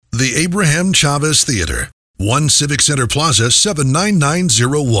The Abraham Chavez Theater, 1 Civic Center Plaza,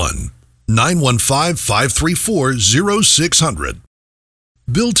 79901, 915-534-0600.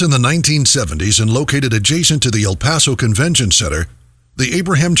 Built in the 1970s and located adjacent to the El Paso Convention Center, the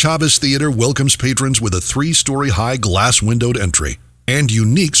Abraham Chavez Theater welcomes patrons with a 3-story high glass-windowed entry and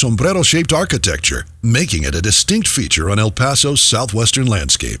unique sombrero-shaped architecture, making it a distinct feature on El Paso's southwestern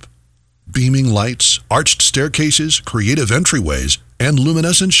landscape. Beaming lights, arched staircases, creative entryways, and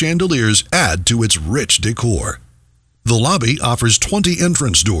luminescent chandeliers add to its rich decor. The lobby offers 20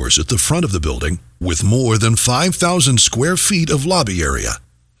 entrance doors at the front of the building, with more than 5,000 square feet of lobby area.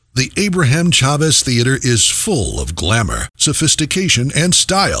 The Abraham Chavez Theater is full of glamour, sophistication, and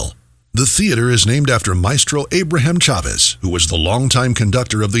style. The theater is named after Maestro Abraham Chavez, who was the longtime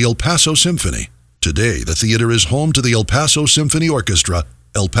conductor of the El Paso Symphony. Today, the theater is home to the El Paso Symphony Orchestra,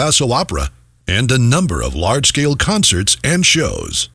 El Paso Opera, and a number of large-scale concerts and shows.